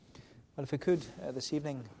Well, if we could this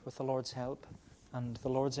evening, with the Lord's help and the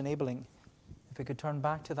Lord's enabling, if we could turn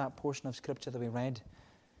back to that portion of Scripture that we read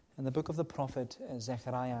in the book of the prophet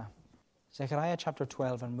Zechariah. Zechariah chapter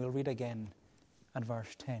 12, and we'll read again at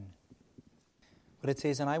verse 10. Where it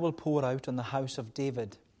says, "And I will pour out on the house of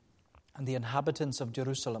David and the inhabitants of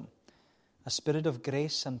Jerusalem a spirit of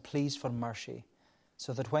grace and pleas for mercy,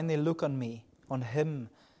 so that when they look on me, on him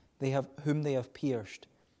whom they have pierced,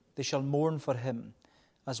 they shall mourn for him,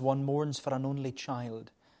 as one mourns for an only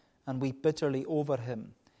child, and weep bitterly over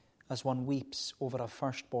him, as one weeps over a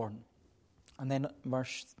firstborn." And then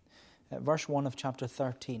verse 1 of chapter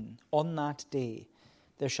 13. "On that day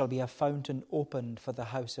there shall be a fountain opened for the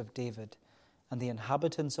house of David and the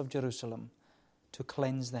inhabitants of Jerusalem, to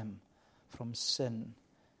cleanse them from sin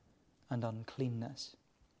and uncleanness."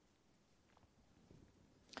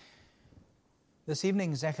 This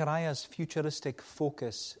evening, Zechariah's futuristic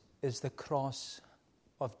focus is the cross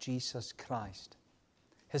of Jesus Christ.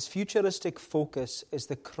 His futuristic focus is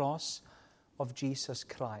the cross of Jesus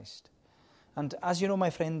Christ. And as you know,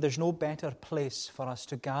 my friend, there's no better place for us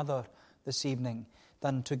to gather this evening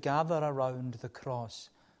than to gather around the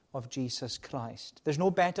cross of Jesus Christ. There's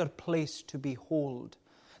no better place to behold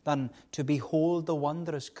than to behold the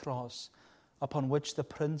wondrous cross upon which the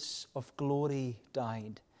Prince of Glory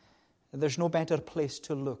died. There's no better place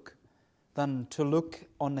to look than to look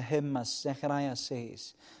on him, as Zechariah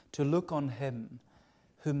says, to look on him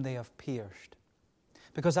whom they have pierced.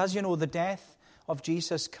 Because as you know, the death of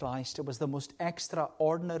Jesus Christ, it was the most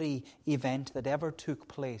extraordinary event that ever took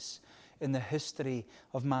place in the history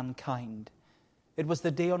of mankind. It was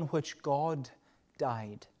the day on which God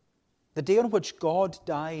died. The day on which God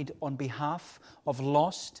died on behalf of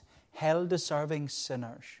lost, hell-deserving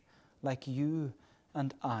sinners like you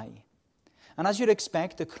and I. And as you'd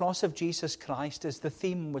expect, the cross of Jesus Christ is the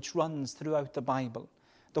theme which runs throughout the Bible.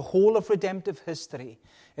 The whole of redemptive history,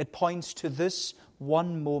 it points to this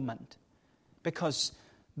one moment. Because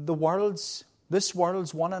this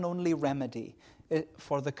world's one and only remedy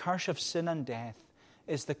for the curse of sin and death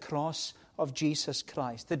is the cross of Jesus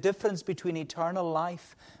Christ. The difference between eternal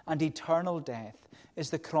life and eternal death is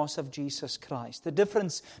the cross of Jesus Christ. The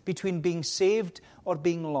difference between being saved or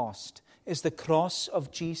being lost is the cross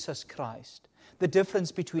of Jesus Christ. The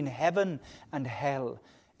difference between heaven and hell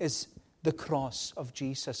is the cross of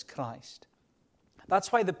Jesus Christ.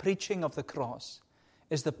 That's why the preaching of the cross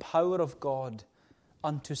is the power of God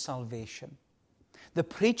unto salvation. The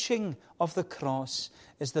preaching of the cross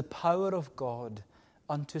is the power of God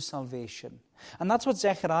unto salvation. And that's what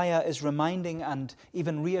Zechariah is reminding and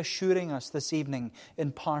even reassuring us this evening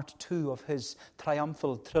in part 2 of his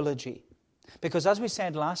triumphal trilogy. Because as we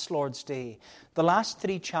said last Lord's Day, the last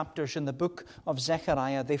 3 chapters in the book of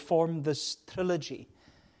Zechariah, they form this trilogy.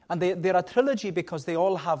 And they're a trilogy because they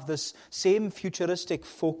all have this same futuristic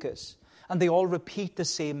focus. And they all repeat the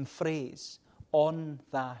same phrase, "on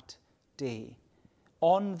that day."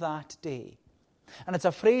 On that day. And it's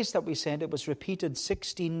a phrase that we said it was repeated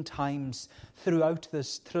 16 times throughout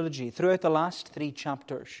this trilogy, throughout the last 3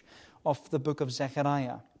 chapters of the book of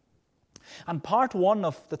Zechariah. And part 1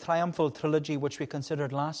 of the triumphal trilogy, which we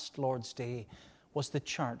considered last Lord's Day, was the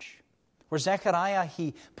church. Where Zechariah,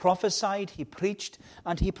 he prophesied, he preached,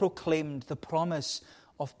 and he proclaimed the promise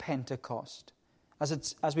of Pentecost.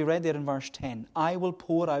 As we read there in verse 10, "I will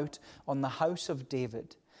pour out on the house of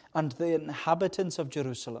David and the inhabitants of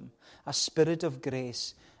Jerusalem a spirit of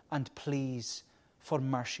grace and pleas for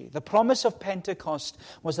mercy." The promise of Pentecost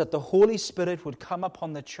was that the Holy Spirit would come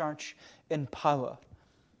upon the church in power.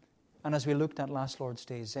 And as we looked at last Lord's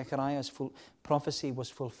Day, Zechariah's prophecy was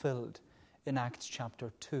fulfilled in Acts chapter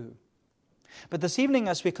 2. But this evening,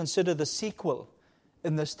 as we consider the sequel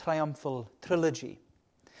in this triumphal trilogy,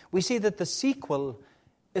 we see that the sequel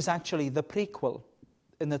is actually the prequel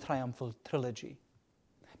in the triumphal trilogy.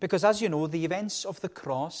 Because as you know, the events of the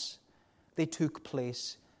cross, they took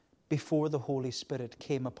place before the Holy Spirit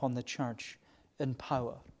came upon the church in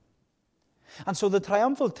power. And so the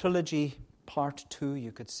triumphal trilogy, part 2,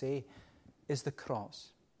 you could say, is the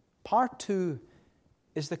cross. Part 2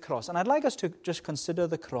 is the cross. And I'd like us to just consider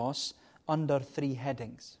the cross under 3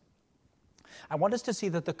 headings. I want us to see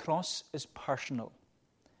that the cross is personal,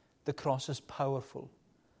 the cross is powerful,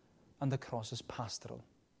 and the cross is pastoral.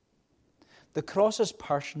 The cross is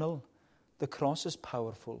personal, the cross is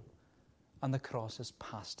powerful, and the cross is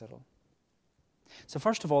pastoral. So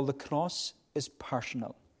first of all, the cross is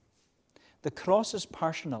personal. The cross is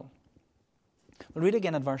personal. We'll read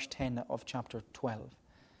again at verse 10 of chapter 12.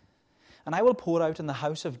 "And I will pour out in the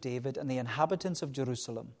house of David and the inhabitants of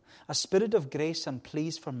Jerusalem a spirit of grace and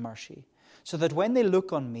pleas for mercy, so that when they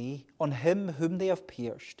look on me, on him whom they have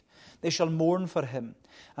pierced, they shall mourn for him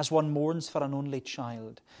as one mourns for an only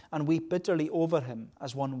child, and weep bitterly over him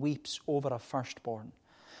as one weeps over a firstborn.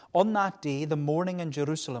 On that day, the mourning in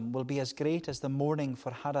Jerusalem will be as great as the mourning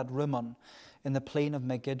for Hadad-rimmon in the plain of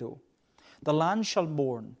Megiddo. The land shall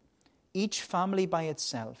mourn, each family by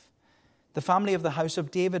itself, the family of the house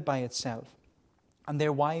of David by itself, and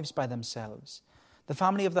their wives by themselves, the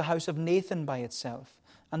family of the house of Nathan by itself,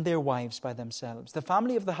 and their wives by themselves, the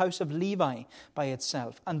family of the house of Levi by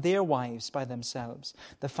itself, and their wives by themselves,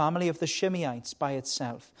 the family of the Shimeites by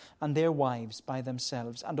itself, and their wives by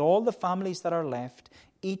themselves, and all the families that are left,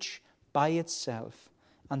 each by itself,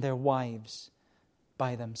 and their wives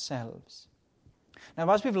by themselves. Now,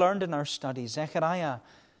 as we've learned in our study, Zechariah,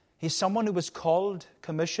 he's someone who was called,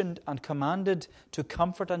 commissioned, and commanded to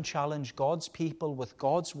comfort and challenge God's people with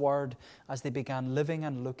God's word as they began living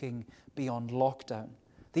and looking beyond lockdown.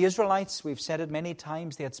 The Israelites, we've said it many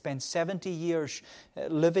times, they had spent 70 years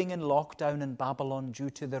living in lockdown in Babylon due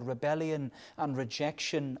to their rebellion and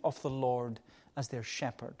rejection of the Lord as their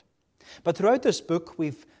shepherd. But throughout this book,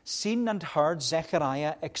 we've seen and heard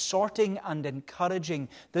Zechariah exhorting and encouraging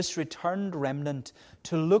this returned remnant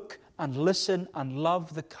to look and listen and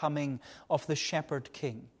love the coming of the shepherd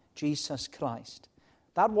king, Jesus Christ.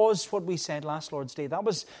 That was what we said last Lord's Day. That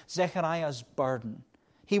was Zechariah's burden.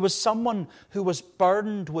 He was someone who was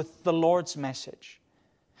burdened with the Lord's message.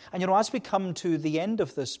 And as we come to the end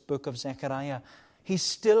of this book of Zechariah, he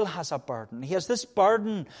still has a burden. He has this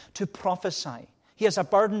burden to prophesy. He has a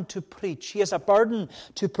burden to preach. He has a burden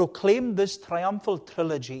to proclaim this triumphal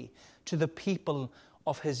trilogy to the people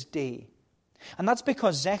of his day. And that's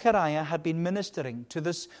because Zechariah had been ministering to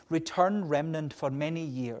this returned remnant for many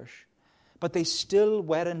years. But they still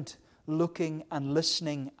weren't looking and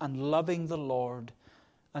listening and loving the Lord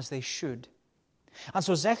as they should. And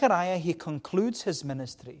so Zechariah, he concludes his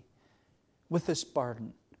ministry with this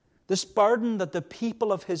burden that the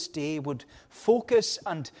people of his day would focus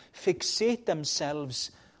and fixate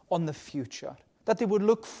themselves on the future, that they would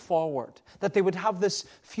look forward, that they would have this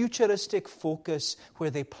futuristic focus where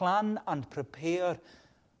they plan and prepare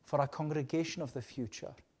for a congregation of the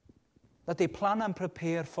future, that they plan and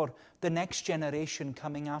prepare for the next generation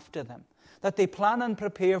coming after them, that they plan and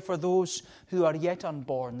prepare for those who are yet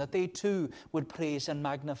unborn, that they too would praise and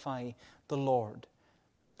magnify the Lord.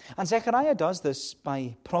 And Zechariah does this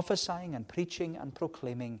by prophesying and preaching and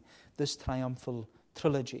proclaiming this triumphal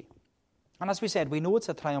trilogy. And as we said, we know it's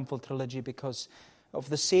a triumphal trilogy because of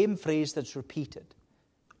the same phrase that's repeated,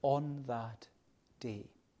 on that day.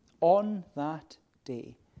 On that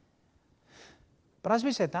day. But as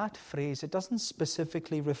we said, that phrase, it doesn't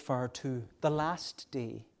specifically refer to the last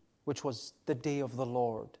day, which was the day of the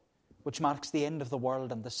Lord, which marks the end of the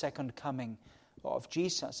world and the second coming of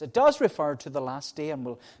Jesus. It does refer to the last day,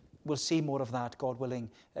 and we'll see more of that, God willing,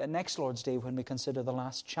 next Lord's Day when we consider the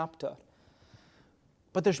last chapter.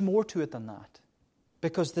 But there's more to it than that,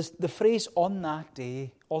 because the phrase on that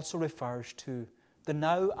day also refers to the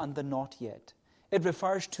now and the not yet. It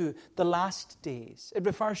refers to the last days. It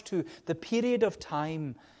refers to the period of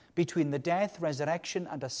time between the death, resurrection,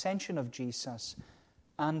 and ascension of Jesus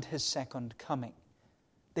and his second coming.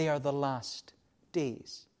 They are the last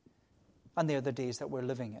days. And they are the days that we're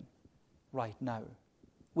living in right now.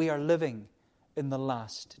 We are living in the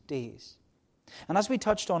last days. And as we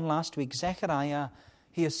touched on last week, Zechariah,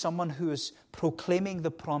 he is someone who is proclaiming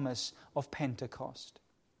the promise of Pentecost.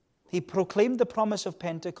 He proclaimed the promise of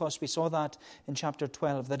Pentecost. We saw that in chapter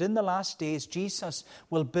 12, that in the last days Jesus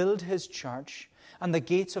will build his church and the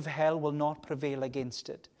gates of hell will not prevail against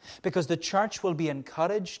it. Because the church will be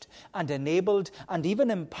encouraged and enabled and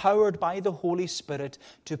even empowered by the Holy Spirit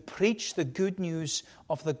to preach the good news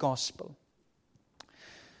of the gospel.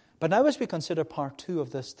 But now as we consider part 2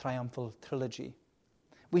 of this triumphal trilogy,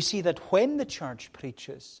 we see that when the church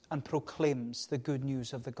preaches and proclaims the good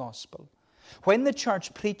news of the gospel, when the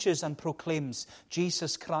church preaches and proclaims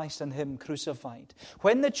Jesus Christ and him crucified,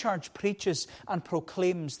 when the church preaches and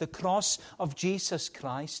proclaims the cross of Jesus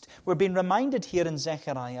Christ, we're being reminded here in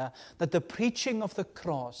Zechariah that the preaching of the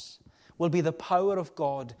cross will be the power of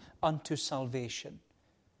God unto salvation.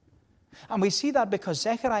 And we see that because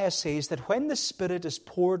Zechariah says that when the Spirit is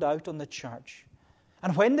poured out on the church,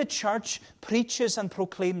 and when the church preaches and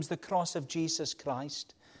proclaims the cross of Jesus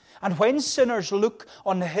Christ, and when sinners look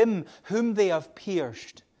on him whom they have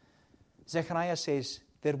pierced, Zechariah says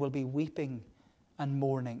there will be weeping and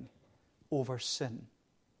mourning over sin.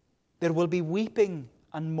 There will be weeping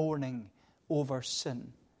and mourning over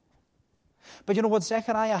sin. But what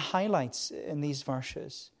Zechariah highlights in these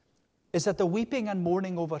verses is that the weeping and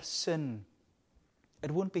mourning over sin,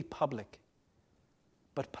 it won't be public.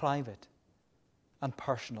 but private and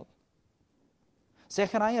personal.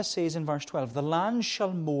 Zechariah says in verse 12, the land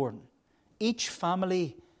shall mourn, each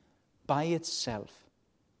family by itself.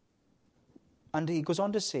 And he goes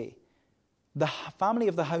on to say, the family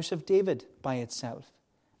of the house of David by itself,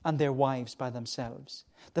 and their wives by themselves.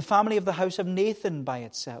 The family of the house of Nathan by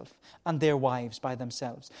itself, and their wives by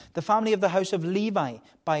themselves. The family of the house of Levi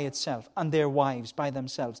by itself, and their wives by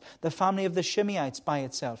themselves. The family of the Shimeites by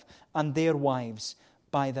itself, and their wives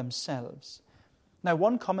by themselves. Now,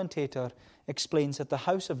 one commentator explains that the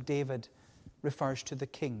house of David refers to the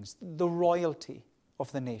kings, the royalty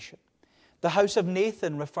of the nation. The house of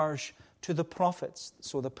Nathan refers to the prophets,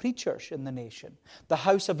 so the preachers in the nation. The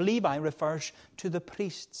house of Levi refers to the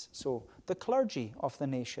priests, so the clergy of the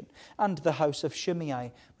nation. And the house of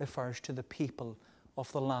Shimei refers to the people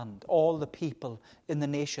of the land, all the people in the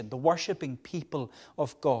nation, the worshipping people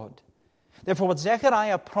of God. Therefore, what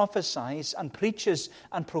Zechariah prophesies and preaches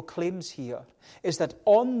and proclaims here is that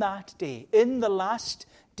on that day, in the last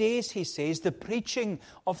days, he says, the preaching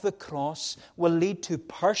of the cross will lead to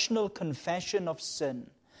personal confession of sin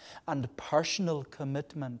and personal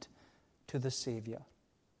commitment to the Savior.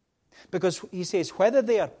 Because he says, whether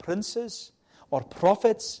they are princes or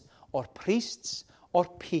prophets or priests or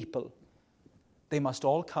people, they must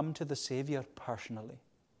all come to the Savior personally.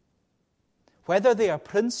 Whether they are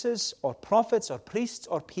princes or prophets or priests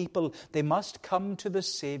or people, they must come to the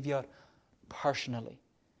Savior personally.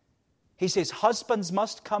 He says husbands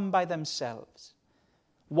must come by themselves.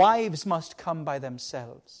 Wives must come by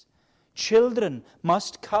themselves. Children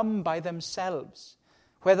must come by themselves.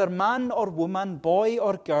 Whether man or woman, boy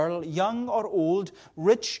or girl, young or old,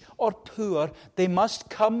 rich or poor, they must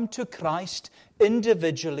come to Christ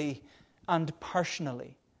individually and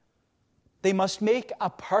personally. They must make a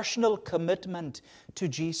personal commitment to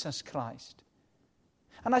Jesus Christ.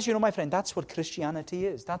 And as you know, my friend, that's what Christianity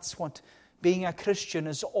is. That's what being a Christian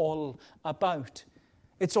is all about.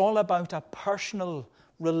 It's all about a personal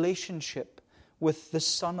relationship with the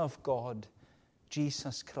Son of God,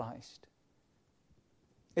 Jesus Christ.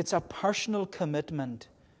 It's a personal commitment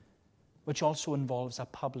which also involves a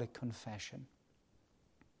public confession.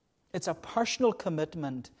 It's a personal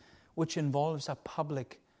commitment which involves a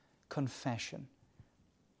public confession.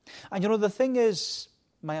 And you know, the thing is,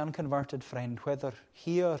 my unconverted friend, whether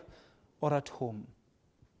here or at home,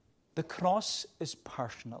 the cross is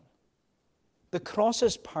personal. The cross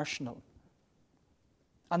is personal.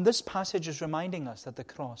 And this passage is reminding us that the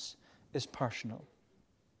cross is personal.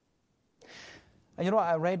 And you know,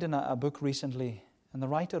 I read in a book recently, and the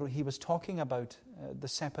writer, he was talking about the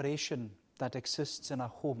separation that exists in a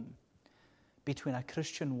home between a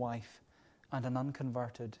Christian wife and an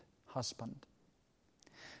unconverted husband.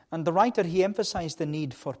 And the writer, he emphasized the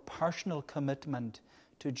need for personal commitment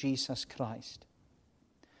to Jesus Christ.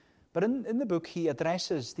 But in the book, he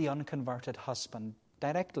addresses the unconverted husband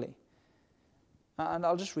directly. And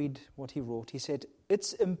I'll just read what he wrote. He said,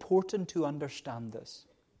 "It's important to understand this.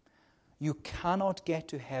 You cannot get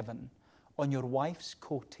to heaven on your wife's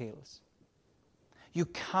coattails. You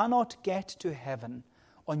cannot get to heaven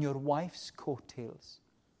on your wife's coattails.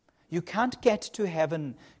 You can't get to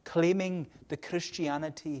heaven claiming the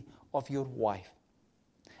Christianity of your wife.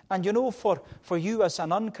 And you know, for you as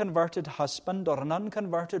an unconverted husband or an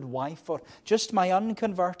unconverted wife or just my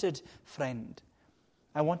unconverted friend,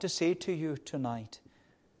 I want to say to you tonight,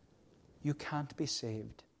 you can't be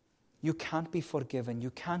saved. You can't be forgiven. You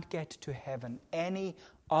can't get to heaven any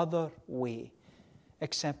other way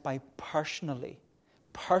except by personally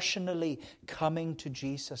coming to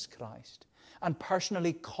Jesus Christ and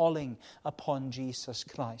personally calling upon Jesus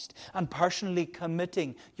Christ and personally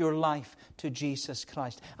committing your life to Jesus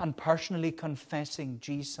Christ and personally confessing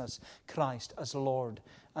Jesus Christ as Lord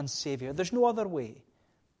and Savior. There's no other way.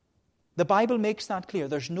 The Bible makes that clear.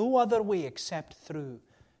 There's no other way except through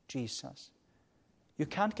Jesus. You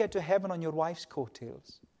can't get to heaven on your wife's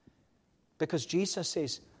coattails because Jesus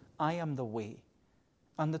says, I am the way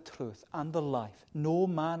and the truth and the life. No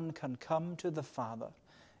man can come to the Father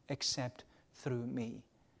except through me.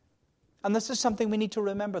 And this is something we need to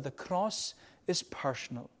remember. The cross is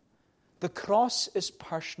personal. The cross is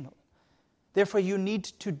personal. Therefore, you need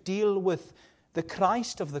to deal with the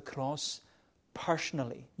Christ of the cross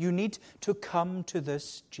personally. You need to come to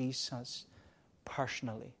this Jesus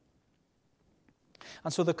personally.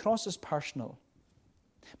 And so the cross is personal.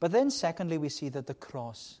 But then secondly, we see that the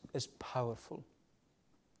cross is powerful.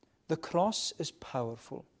 The cross is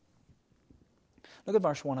powerful. Look at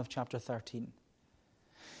verse 1 of chapter 13.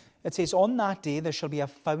 It says, "On that day there shall be a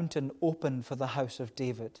fountain opened for the house of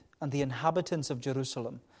David and the inhabitants of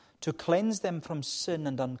Jerusalem to cleanse them from sin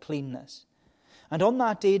and uncleanness. And on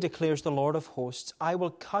that day, declares the Lord of hosts, I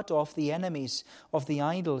will cut off the enemies of the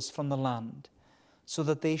idols from the land, so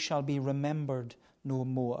that they shall be remembered no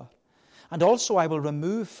more. And also I will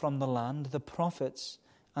remove from the land the prophets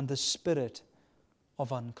and the spirit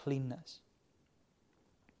of uncleanness.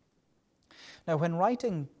 Now, when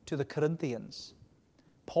writing to the Corinthians,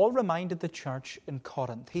 Paul reminded the church in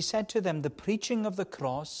Corinth. He said to them, the preaching of the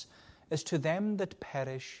cross is to them that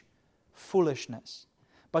perish foolishness,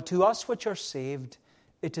 but to us which are saved,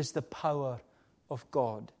 it is the power of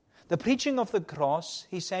God. The preaching of the cross,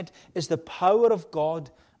 he said, is the power of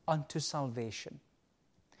God unto salvation.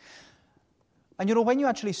 And when you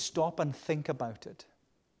actually stop and think about it,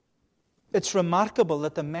 it's remarkable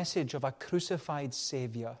that the message of a crucified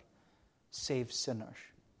Savior saves sinners.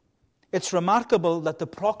 It's remarkable that the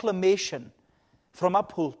proclamation from a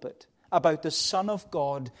pulpit about the Son of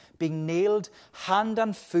God being nailed hand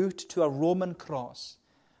and foot to a Roman cross,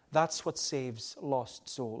 that's what saves lost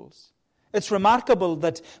souls. It's remarkable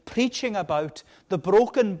that preaching about the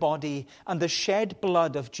broken body and the shed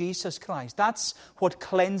blood of Jesus Christ, that's what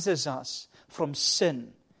cleanses us from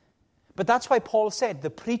sin. But that's why Paul said the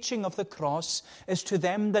preaching of the cross is to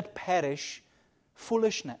them that perish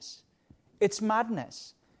foolishness. It's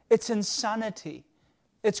madness. It's insanity.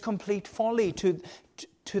 It's complete folly to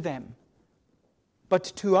them. But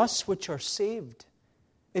to us which are saved,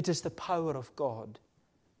 it is the power of God.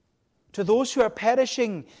 To those who are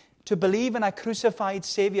perishing, to believe in a crucified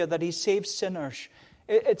Savior that He saves sinners,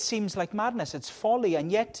 it seems like madness. It's folly.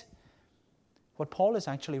 And yet, what Paul is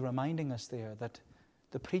actually reminding us there, that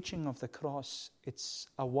the preaching of the cross, it's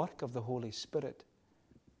a work of the Holy Spirit.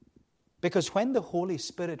 Because when the Holy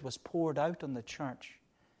Spirit was poured out on the church,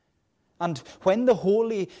 and when the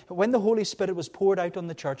Holy Spirit was poured out on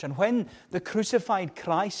the church, and when the crucified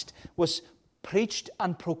Christ was preached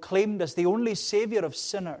and proclaimed as the only Savior of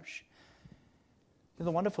sinners,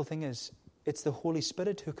 the wonderful thing is, it's the Holy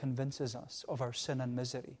Spirit who convinces us of our sin and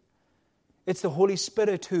misery. It's the Holy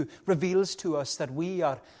Spirit who reveals to us that we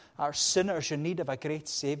are sinners in need of a great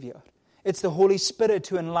Savior. It's the Holy Spirit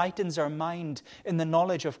who enlightens our mind in the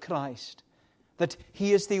knowledge of Christ, that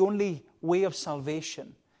He is the only way of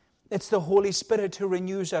salvation. It's the Holy Spirit who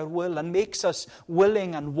renews our will and makes us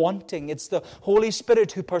willing and wanting. It's the Holy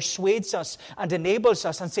Spirit who persuades us and enables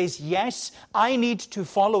us and says, yes, I need to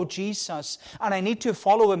follow Jesus, and I need to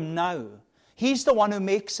follow Him now. He's the one who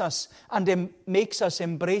makes us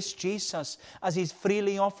embrace Jesus as He's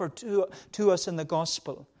freely offered to us in the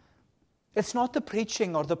gospel. It's not the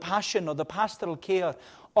preaching or the passion or the pastoral care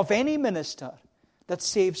of any minister that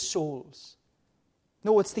saves souls.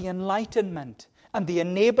 No, it's the enlightenment and the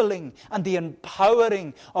enabling and the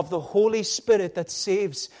empowering of the Holy Spirit that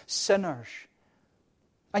saves sinners.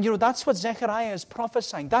 And that's what Zechariah is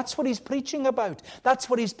prophesying. That's what he's preaching about. That's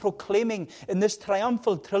what he's proclaiming in this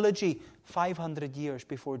triumphal trilogy 500 years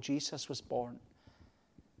before Jesus was born.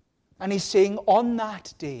 And he's saying, on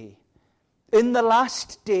that day, in the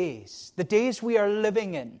last days, the days we are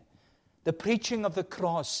living in, the preaching of the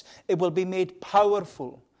cross, it will be made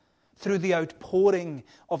powerful through the outpouring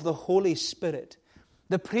of the Holy Spirit.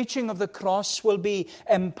 The preaching of the cross will be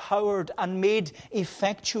empowered and made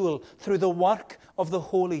effectual through the work of the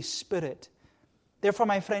Holy Spirit. Therefore,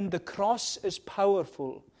 my friend, the cross is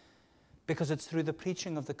powerful because it's through the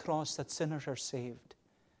preaching of the cross that sinners are saved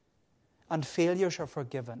and failures are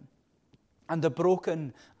forgiven and the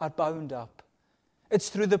broken are bound up. It's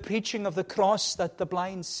through the preaching of the cross that the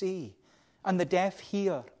blind see and the deaf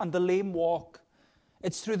hear and the lame walk.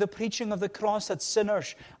 It's through the preaching of the cross that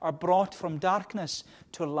sinners are brought from darkness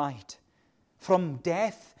to light, from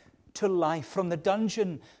death to life, from the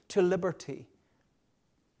dungeon to liberty.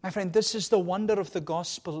 My friend, this is the wonder of the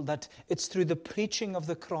gospel, that it's through the preaching of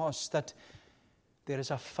the cross that there is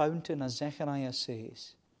a fountain, as Zechariah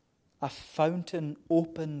says, a fountain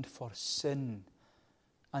opened for sin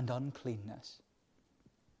and uncleanness.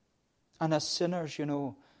 And as sinners,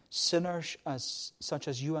 sinners such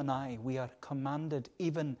as you and I, we are commanded,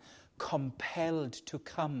 even compelled, to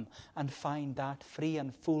come and find that free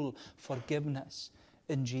and full forgiveness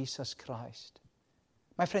in Jesus Christ.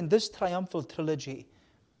 My friend, this triumphal trilogy,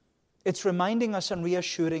 it's reminding us and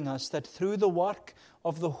reassuring us that through the work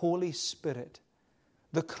of the Holy Spirit,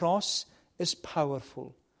 the cross is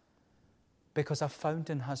powerful because a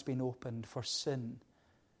fountain has been opened for sin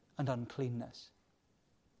and uncleanness.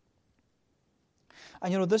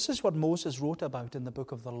 And this is what Moses wrote about in the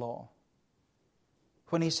book of the law,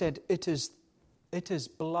 when he said, it is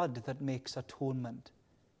blood that makes atonement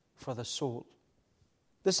for the soul.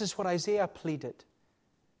 This is what Isaiah pleaded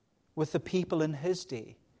with the people in his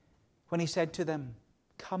day, when he said to them,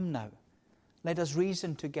 come now, Let us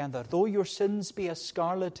reason together. Though your sins be as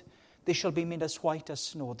scarlet, they shall be made as white as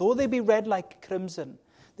snow. Though they be red like crimson,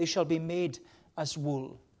 they shall be made as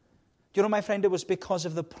wool. Do you know, my friend, it was because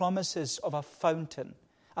of the promises of a fountain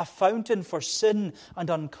for sin and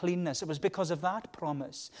uncleanness. It was because of that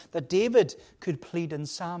promise that David could plead in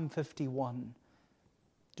Psalm 51,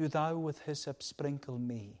 do thou with hyssop sprinkle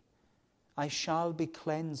me, I shall be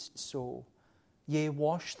cleansed so. Yea,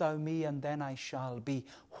 wash thou me, and then I shall be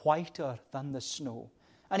whiter than the snow.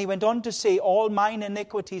 And he went on to say, all mine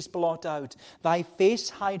iniquities blot out, thy face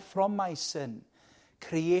hide from my sin.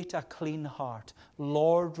 Create a clean heart,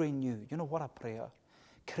 Lord, renew. You know, what a prayer.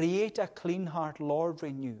 Create a clean heart, Lord,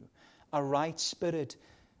 renew. A right spirit,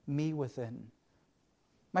 me within.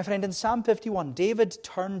 My friend, in Psalm 51, David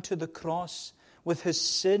turned to the cross with his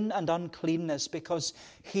sin and uncleanness because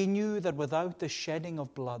he knew that without the shedding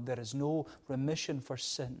of blood, there is no remission for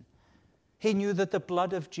sin. He knew that the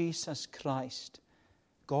blood of Jesus Christ,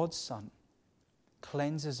 God's Son,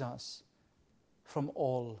 cleanses us from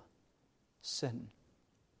all sin.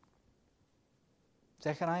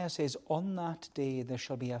 Zechariah says, on that day there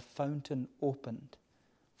shall be a fountain opened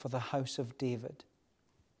for the house of David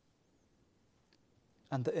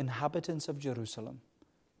and the inhabitants of Jerusalem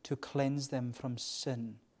to cleanse them from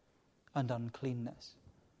sin and uncleanness.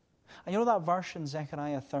 And you know that verse in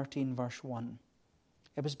Zechariah 13 verse 1?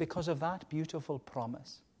 It was because of that beautiful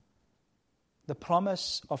promise. The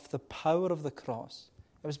promise of the power of the cross.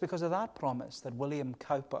 It was because of that promise that William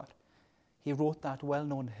Cowper, he wrote that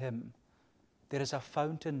well-known hymn, there is a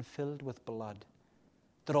fountain filled with blood,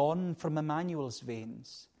 drawn from Emmanuel's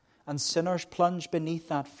veins, and sinners plunge beneath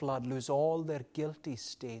that flood, lose all their guilty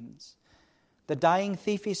stains. The dying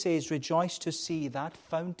thief, he says, rejoice to see that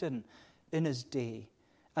fountain in his day,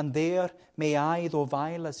 and there may I, though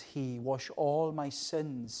vile as he, wash all my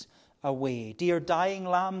sins away. Dear dying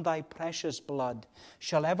Lamb, thy precious blood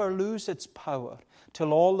shall ever lose its power,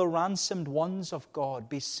 till all the ransomed ones of God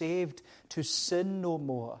be saved to sin no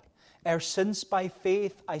more. Ere since by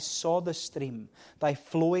faith I saw the stream, thy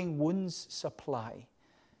flowing wounds supply.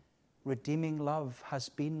 Redeeming love has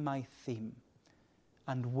been my theme,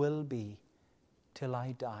 and will be till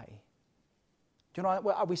I die. Do you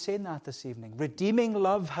know, are we saying that this evening? Redeeming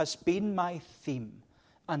love has been my theme,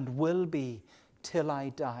 and will be till I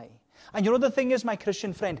die. And you know the thing is, my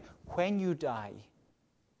Christian friend, when you die,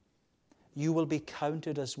 you will be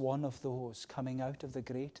counted as one of those coming out of the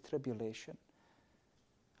great tribulation.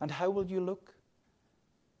 And how will you look?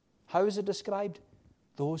 How is it described?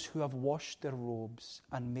 Those who have washed their robes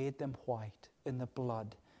and made them white in the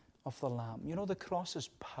blood of the Lamb. You know, the cross is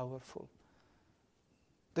powerful.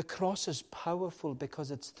 The cross is powerful because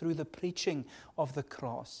it's through the preaching of the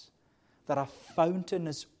cross that a fountain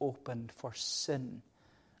is opened for sin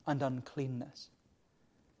and uncleanness.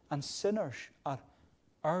 And sinners are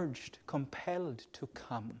urged, compelled to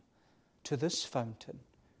come to this fountain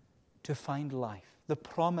to find life, the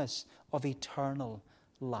promise of eternal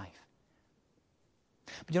life.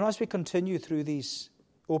 But you know, as we continue through these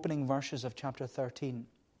opening verses of chapter 13,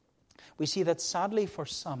 we see that sadly for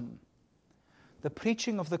some, the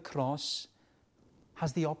preaching of the cross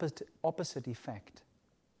has the opposite effect.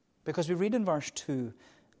 Because we read in verse 2,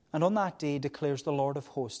 and on that day declares the Lord of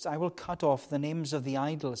hosts, I will cut off the names of the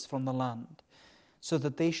idols from the land, so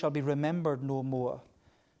that they shall be remembered no more.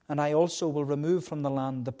 And I also will remove from the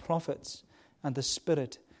land the prophets and the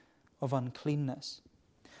spirit of uncleanness.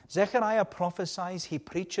 Zechariah prophesies, he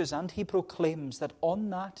preaches, and he proclaims that on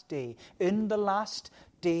that day, in the last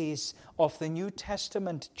days of the New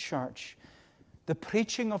Testament church, the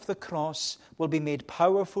preaching of the cross will be made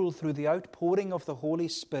powerful through the outpouring of the Holy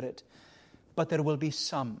Spirit. But there will be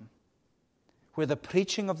some where the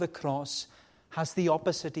preaching of the cross has the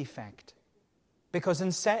opposite effect. Because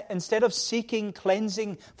instead of seeking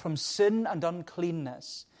cleansing from sin and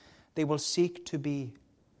uncleanness, they will seek to be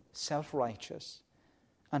self-righteous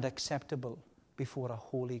and acceptable before a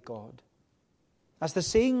holy God. As the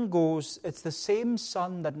saying goes, it's the same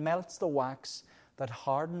sun that melts the wax that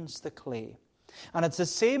hardens the clay. And it's the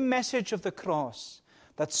same message of the cross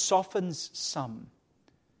that softens some,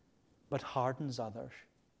 but hardens others.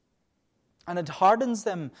 And it hardens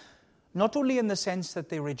them not only in the sense that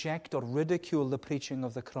they reject or ridicule the preaching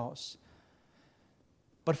of the cross,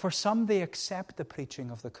 but for some they accept the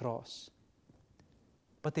preaching of the cross,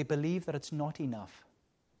 but they believe that it's not enough.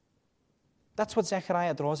 That's what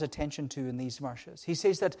Zechariah draws attention to in these verses. He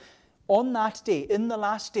says that on that day, in the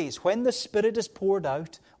last days, when the Spirit is poured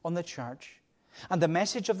out on the church and the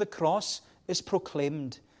message of the cross is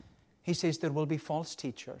proclaimed, he says there will be false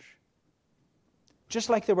teachers. Just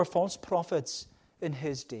like there were false prophets in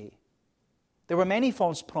his day. There were many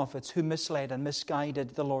false prophets who misled and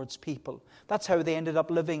misguided the Lord's people. That's how they ended up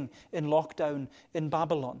living in lockdown in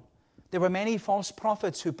Babylon. There were many false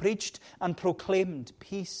prophets who preached and proclaimed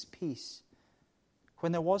peace, peace,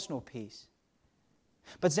 when there was no peace.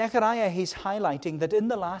 But Zechariah, he's highlighting that in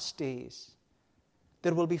the last days,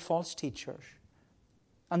 there will be false teachers.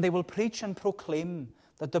 And they will preach and proclaim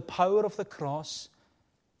that the power of the cross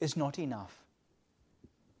is not enough.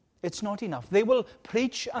 It's not enough. They will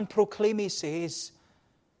preach and proclaim, he says,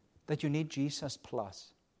 that you need Jesus plus.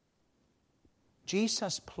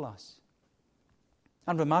 Jesus plus.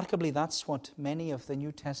 And remarkably, that's what many of the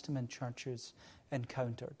New Testament churches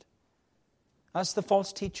encountered. As the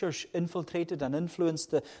false teachers infiltrated and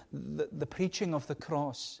influenced the preaching of the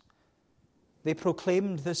cross, they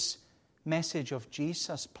proclaimed this message of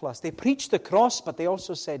Jesus plus. They preached the cross, but they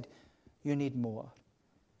also said, you need more.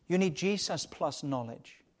 You need Jesus plus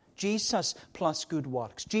knowledge. Jesus plus good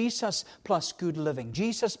works. Jesus plus good living.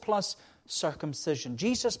 Jesus plus circumcision.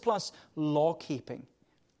 Jesus plus law-keeping.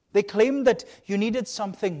 They claimed that you needed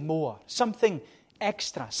something more, something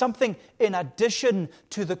extra, something in addition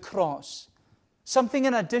to the cross, something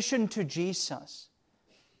in addition to Jesus.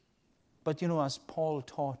 But as Paul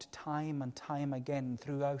taught time and time again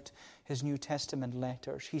throughout his New Testament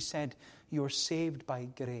letters, he said, you're saved by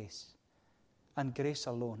grace and grace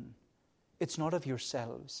alone. It's not of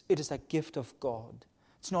yourselves. It is a gift of God.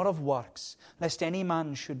 It's not of works, lest any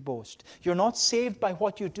man should boast. You're not saved by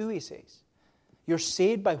what you do, he says. You're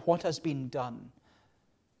saved by what has been done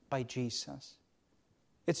by Jesus.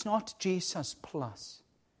 It's not Jesus plus.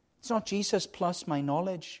 It's not Jesus plus my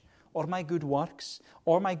knowledge or my good works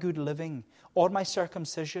or my good living or my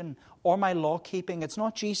circumcision or my law-keeping. It's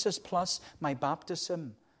not Jesus plus my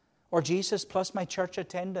baptism or Jesus plus my church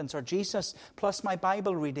attendance, or Jesus plus my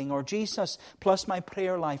Bible reading, or Jesus plus my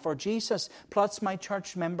prayer life, or Jesus plus my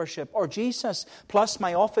church membership, or Jesus plus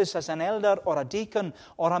my office as an elder or a deacon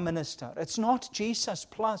or a minister. It's not Jesus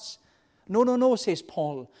plus. No, says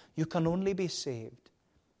Paul. You can only be saved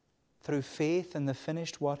through faith in the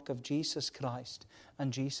finished work of Jesus Christ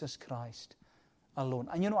and Jesus Christ alone.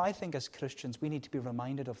 And I think as Christians we need to be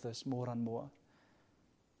reminded of this more and more.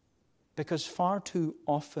 Because far too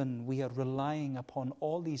often we are relying upon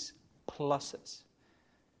all these pluses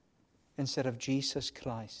instead of Jesus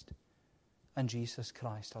Christ and Jesus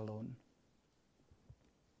Christ alone.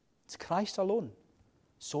 It's Christ alone.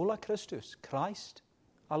 Sola Christus, Christ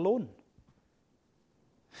alone.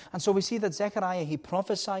 And so we see that Zechariah, he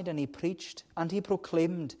prophesied and he preached and he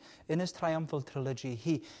proclaimed in his triumphal trilogy,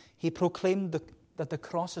 he proclaimed that the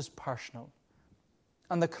cross is personal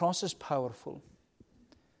and the cross is powerful.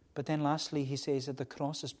 But then lastly, he says that the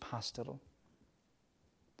cross is pastoral.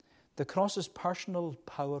 The cross is personal,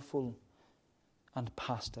 powerful, and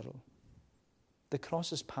pastoral. The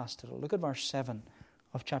cross is pastoral. Look at verse 7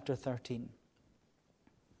 of chapter 13.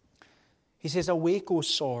 He says, awake, O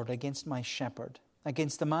sword, against my shepherd,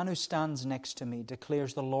 against the man who stands next to me,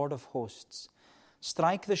 declares the Lord of hosts.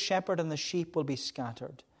 Strike the shepherd and the sheep will be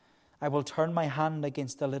scattered. I will turn my hand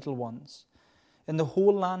against the little ones. In the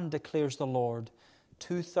whole land, declares the Lord,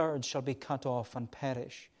 2/3 shall be cut off and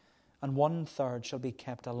perish, and 1/3 shall be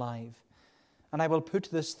kept alive. And I will put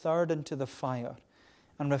this third into the fire,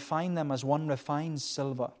 and refine them as one refines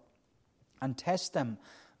silver, and test them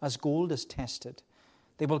as gold is tested.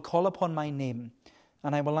 They will call upon my name,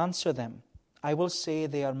 and I will answer them. I will say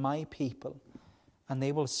they are my people, and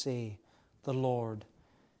they will say, the Lord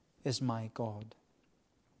is my God.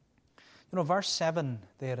 Verse 7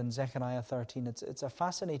 there in Zechariah 13, it's a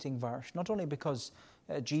fascinating verse, not only because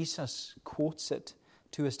Jesus quotes it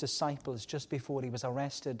to his disciples just before he was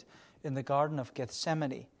arrested in the Garden of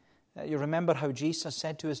Gethsemane. You remember how Jesus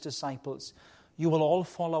said to his disciples, you will all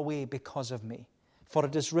fall away because of me, for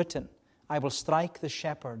it is written, I will strike the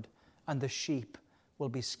shepherd and the sheep will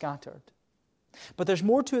be scattered. But there's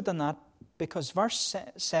more to it than that, because verse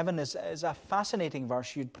 7 is a fascinating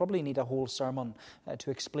verse. You'd probably need a whole sermon to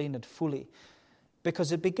explain it fully,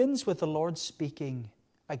 because it begins with the Lord speaking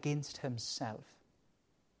against himself.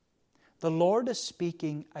 The Lord is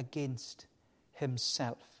speaking against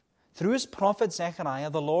himself. Through his prophet Zechariah,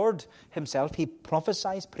 the Lord himself, he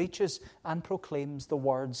prophesies, preaches, and proclaims the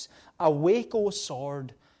words, awake, O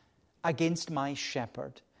sword, against my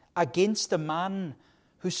shepherd, against the man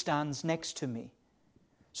who stands next to me.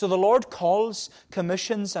 So the Lord calls,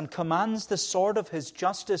 commissions, and commands the sword of his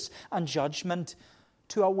justice and judgment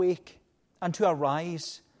to awake and to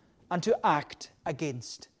arise and to act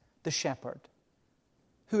against the shepherd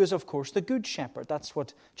who is, of course, the Good Shepherd. That's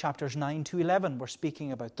what chapters 9 to 11 were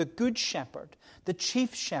speaking about. The Good Shepherd, the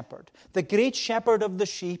Chief Shepherd, the Great Shepherd of the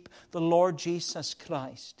sheep, the Lord Jesus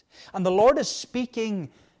Christ. And the Lord is speaking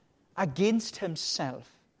against himself.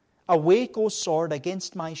 Awake, O sword,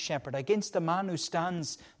 against my shepherd, against the man who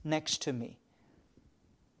stands next to me.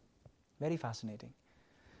 Very fascinating.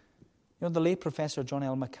 You know, the late Professor John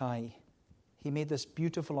L. Mackay, he made this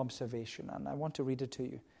beautiful observation, and I want to read it to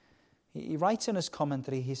you. He writes in his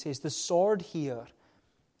commentary, he says, the sword here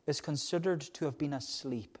is considered to have been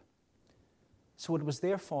asleep, so it was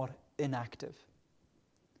therefore inactive.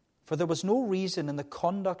 For there was no reason in the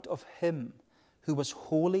conduct of him who was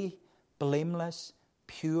holy, blameless,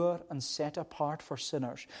 pure, and set apart for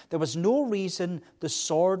sinners. There was no reason the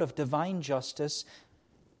sword of divine justice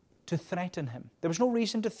to threaten him. There was no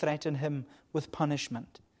reason to threaten him with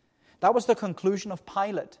punishment. That was the conclusion of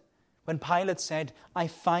Pilate, when Pilate said, I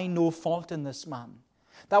find no fault in this man.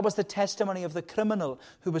 That was the testimony of the criminal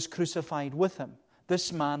who was crucified with him.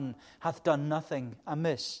 This man hath done nothing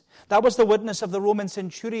amiss. That was the witness of the Roman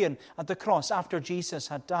centurion at the cross after Jesus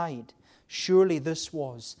had died. Surely this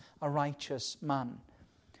was a righteous man.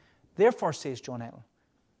 Therefore, says John L.,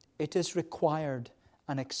 it is required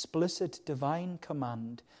an explicit divine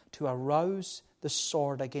command to arouse the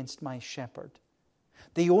sword against my shepherd.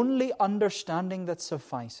 The only understanding that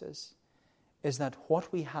suffices is that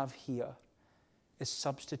what we have here is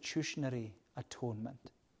substitutionary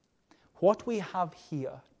atonement. What we have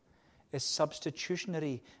here is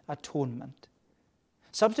substitutionary atonement.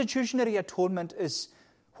 Substitutionary atonement is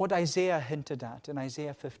what Isaiah hinted at in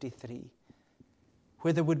Isaiah 53,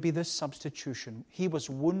 where there would be this substitution. He was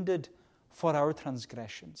wounded for our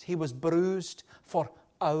transgressions. He was bruised for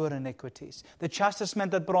our iniquities. The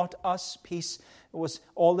chastisement that brought us peace was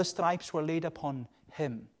all the stripes were laid upon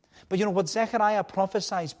him. But you know what Zechariah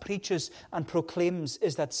prophesies, preaches, and proclaims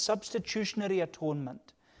is that substitutionary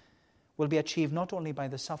atonement will be achieved not only by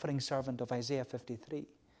the suffering servant of Isaiah 53,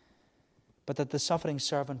 but that the suffering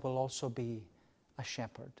servant will also be a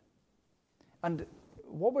shepherd. And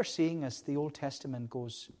what we're seeing as the Old Testament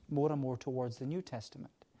goes more and more towards the New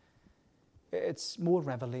Testament, it's more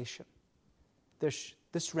revelation. There's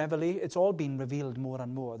this revelation, it's all been revealed more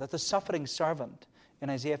and more, that the suffering servant in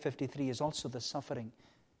Isaiah 53 is also the suffering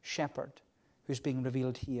shepherd who's being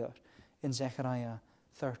revealed here in Zechariah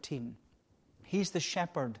 13. He's the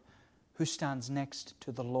shepherd who stands next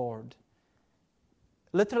to the Lord.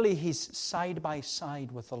 Literally, he's side by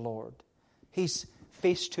side with the Lord. He's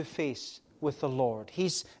face to face with the Lord.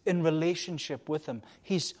 He's in relationship with him.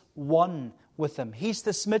 He's one with him. He's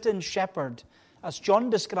the smitten shepherd, as John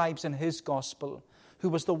describes in his gospel, who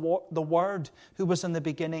was the Word who was in the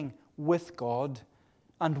beginning with God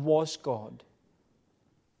and was God.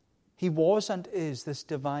 He was and is this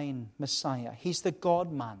divine Messiah. He's the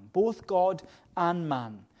God-man, both God and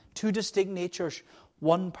man. Two distinct natures,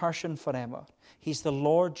 one person forever. He's the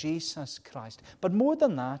Lord Jesus Christ. But more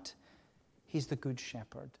than that, he's the Good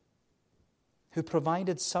Shepherd who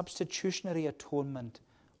provided substitutionary atonement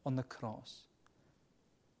on the cross.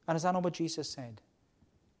 And is that not what Jesus said?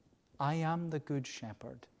 I am the Good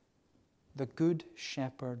Shepherd. The Good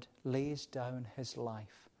Shepherd lays down his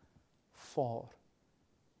life for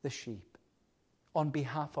the sheep, on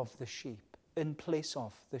behalf of the sheep, in place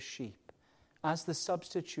of the sheep, as the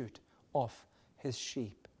substitute of his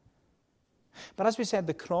sheep. But as we said,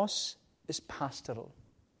 the cross is pastoral.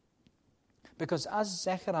 Because as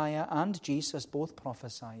Zechariah and Jesus both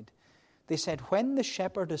prophesied, they said, when the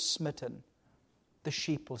shepherd is smitten, the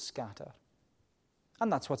sheep will scatter.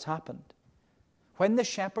 And that's what's happened. When the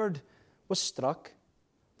shepherd was struck,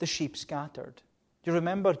 the sheep scattered. Do you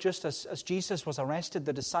remember, just as Jesus was arrested,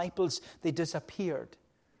 the disciples, they disappeared.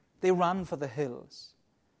 They ran for the hills.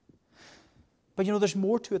 But you know, there's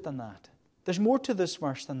more to it than that. There's more to this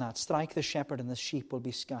verse than that. Strike the shepherd and the sheep will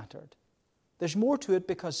be scattered. There's more to it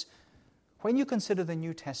because when you consider the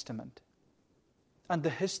New Testament and the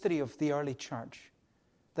history of the early church,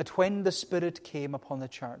 that when the Spirit came upon the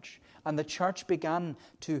church and the church began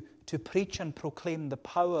to preach and proclaim the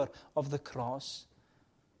power of the cross,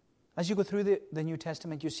 as you go through the New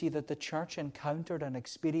Testament, you see that the church encountered and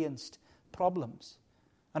experienced problems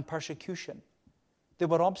and persecution. There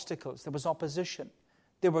were obstacles, there was opposition,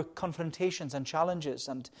 there were confrontations and challenges,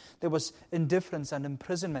 and there was indifference and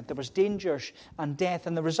imprisonment, there was dangers and death,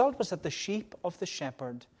 and the result was that the sheep of the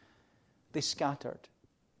shepherd, they scattered.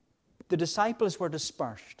 The disciples were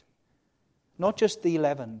dispersed. Not just the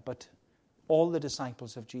 11, but all the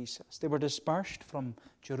disciples of Jesus. They were dispersed from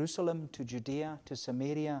Jerusalem to Judea to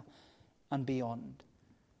Samaria and beyond.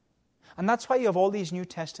 And that's why you have all these New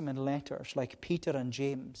Testament letters like Peter and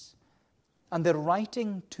James And they're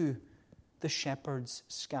writing to the shepherds'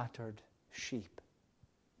 scattered sheep.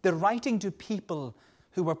 They're writing to people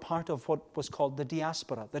who were part of what was called the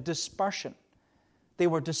diaspora, the dispersion. They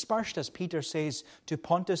were dispersed, as Peter says, to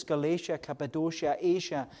Pontus, Galatia, Cappadocia,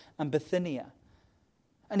 Asia, and Bithynia.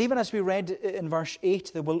 And even as we read in verse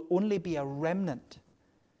 8, there will only be a remnant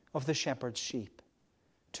of the shepherd's sheep.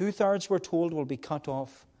 2/3, we're told, will be cut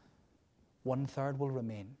off. 1/3 will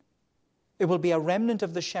remain. It will be a remnant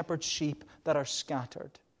of the shepherd's sheep that are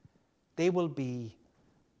scattered. They will be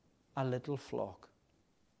a little flock.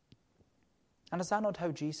 And is that not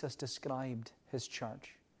how Jesus described his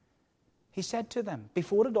church? He said to them,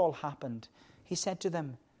 before it all happened, he said to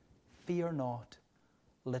them, "Fear not,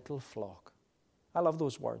 little flock." I love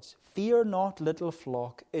those words. "Fear not, little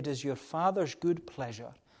flock. It is your Father's good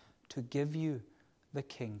pleasure to give you the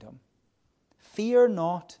kingdom." Fear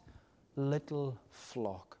not, little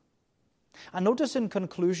flock. And notice in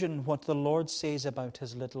conclusion what the Lord says about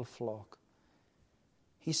his little flock.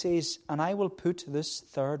 He says, "And I will put this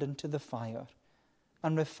third into the fire,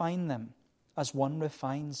 and refine them as one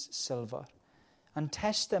refines silver, and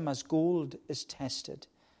test them as gold is tested.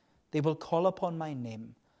 They will call upon my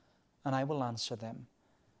name, and I will answer them.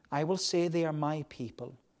 I will say they are my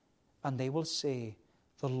people, and they will say,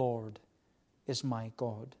 the Lord is my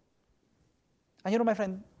God." And you know, my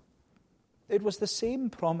friend, it was the same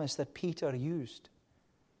promise that Peter used.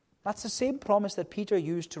 That's the same promise that Peter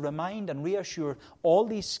used to remind and reassure all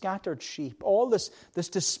these scattered sheep, all this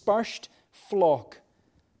dispersed flock,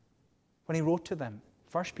 when he wrote to them,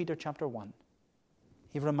 1 Peter chapter 1.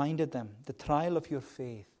 He reminded them, the trial of your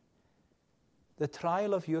faith, the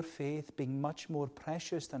trial of your faith being much more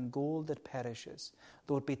precious than gold that perishes,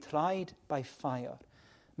 though it be tried by fire,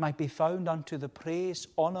 might be found unto the praise,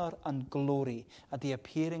 honor, and glory at the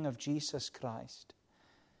appearing of Jesus Christ,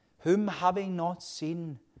 whom having not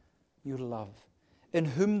seen, you love, in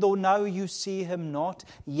whom though now you see him not,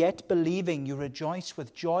 yet believing you rejoice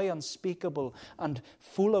with joy unspeakable and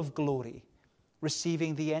full of glory,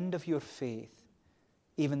 receiving the end of your faith,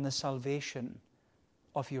 even the salvation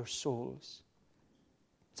of your souls.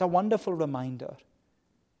 It's a wonderful reminder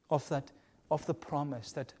of the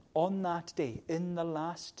promise that on that day, in the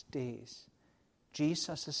last days,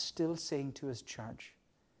 Jesus is still saying to his church,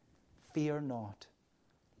 "Fear not,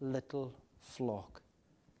 little flock."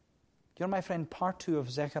 You know, my friend, part 2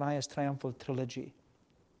 of Zechariah's triumphal trilogy,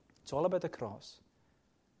 it's all about the cross.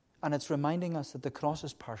 And it's reminding us that the cross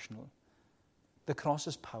is personal, the cross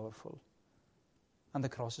is powerful, and the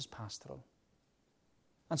cross is pastoral.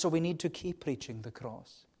 And so we need to keep preaching the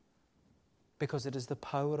cross, because it is the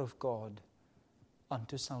power of God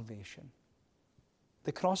unto salvation.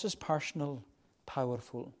 The cross is personal,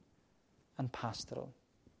 powerful, and pastoral.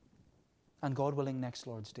 And God willing, next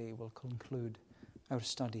Lord's Day we'll conclude our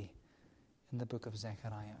study in the book of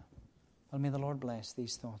Zechariah. Well, may the Lord bless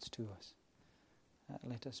these thoughts to us.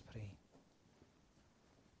 Let us pray.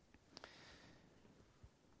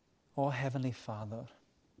 O Heavenly Father,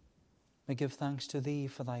 we give thanks to Thee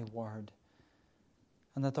for Thy word,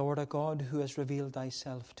 and that Thou art a God who has revealed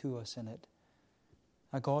Thyself to us in it,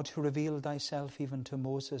 a God who revealed Thyself even to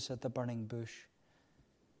Moses at the burning bush,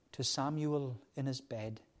 to Samuel in his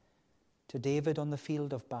bed, to David on the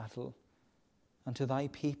field of battle, and to Thy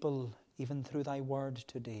people even through Thy word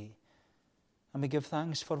today. And we give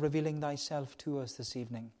thanks for revealing Thyself to us this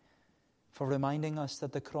evening, for reminding us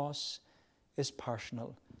that the cross is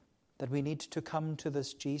personal, that we need to come to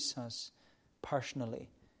this Jesus personally,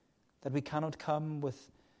 that we cannot come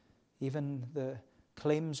with even the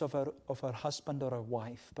claims of our husband or our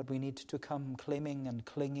wife, but we need to come claiming and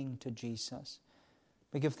clinging to Jesus.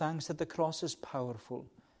 We give thanks that the cross is powerful,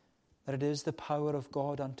 that it is the power of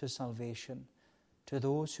God unto salvation to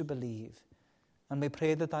those who believe. And we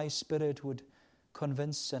pray that Thy Spirit would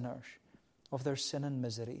convince sinners of their sin and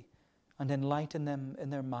misery, and enlighten them in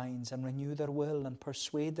their minds, and renew their will, and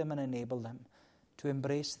persuade them and enable them to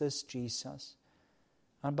embrace this Jesus.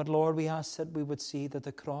 But Lord, we ask that we would see that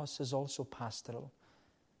the cross is also pastoral,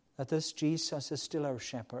 that this Jesus is still our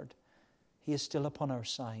shepherd. He is still upon our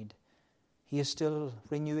side. He is still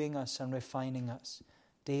renewing us and refining us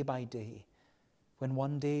day by day. When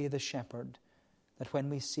one day the shepherd, that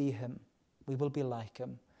when we see him, we will be like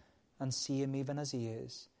him and see him even as he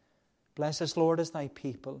is. Bless us, Lord, as Thy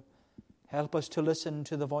people. Help us to listen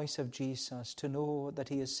to the voice of Jesus, to know that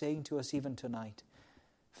He is saying to us even tonight,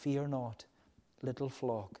 "Fear not, little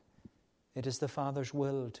flock. It is the Father's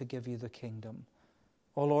will to give you the kingdom."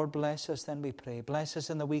 Oh Lord, bless us then, we pray. Bless us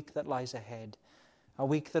in the week that lies ahead, a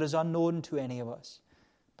week that is unknown to any of us.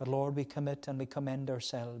 But Lord, we commit and we commend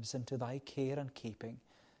ourselves into Thy care and keeping.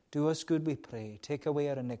 Do us good, we pray. Take away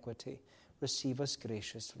our iniquity. receive us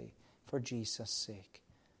graciously. For Jesus' sake.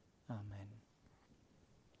 Amen.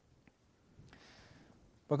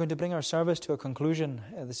 We're going to bring our service to a conclusion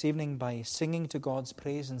this evening by singing to God's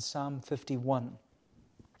praise in Psalm 51.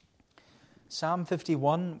 Psalm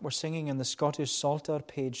 51, we're singing in the Scottish Psalter,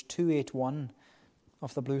 page 281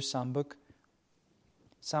 of the Blue Psalm Book.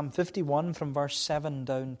 Psalm 51 from verse 7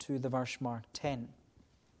 down to the verse mark 10.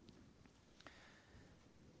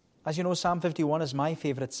 As you know, Psalm 51 is my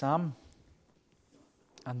favourite psalm.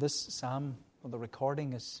 And this psalm, or the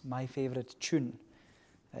recording, is my favourite tune.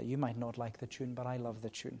 You might not like the tune, but I love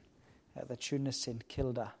the tune. The tune is St.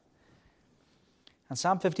 Kilda. And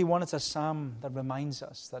Psalm 51 is a psalm that reminds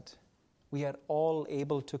us that we are all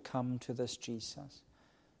able to come to this Jesus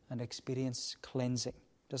and experience cleansing.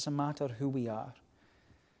 Doesn't matter who we are.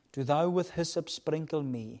 Do thou with hyssop sprinkle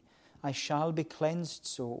me, I shall be cleansed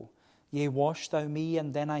so. Yea, wash thou me,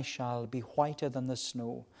 and then I shall be whiter than the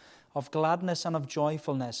snow. Of gladness and of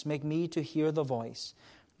joyfulness make me to hear the voice,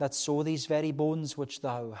 that so these very bones which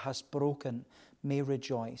thou hast broken may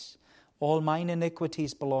rejoice. All mine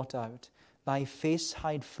iniquities blot out, thy face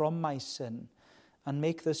hide from my sin, and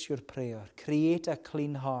make this your prayer. Create a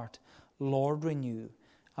clean heart, Lord, renew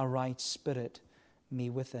a right spirit me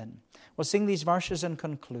within. We'll sing these verses in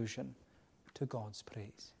conclusion to God's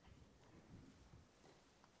praise.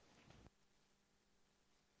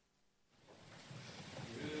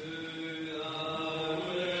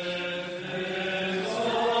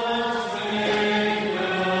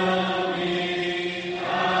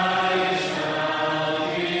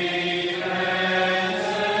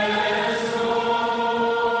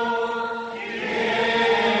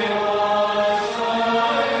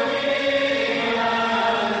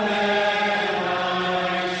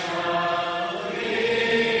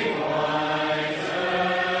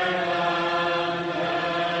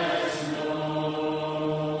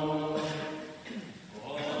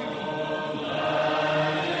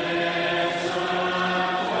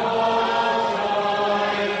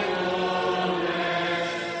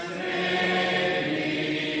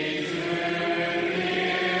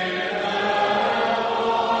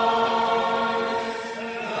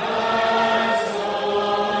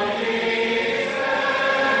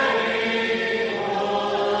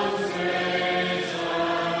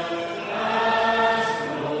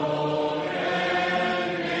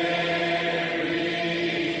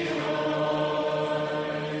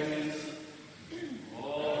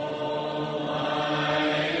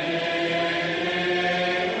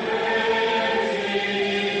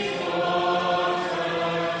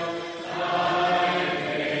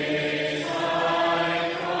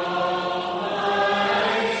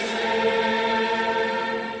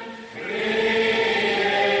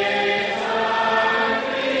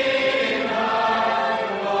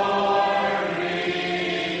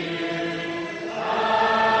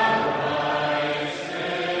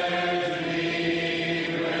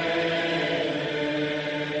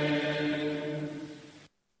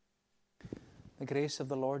 The grace of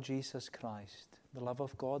the Lord Jesus Christ, the love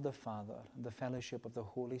of God the Father, and the fellowship of the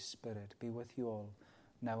Holy Spirit be with you all,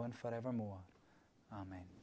 now and forevermore. Amen.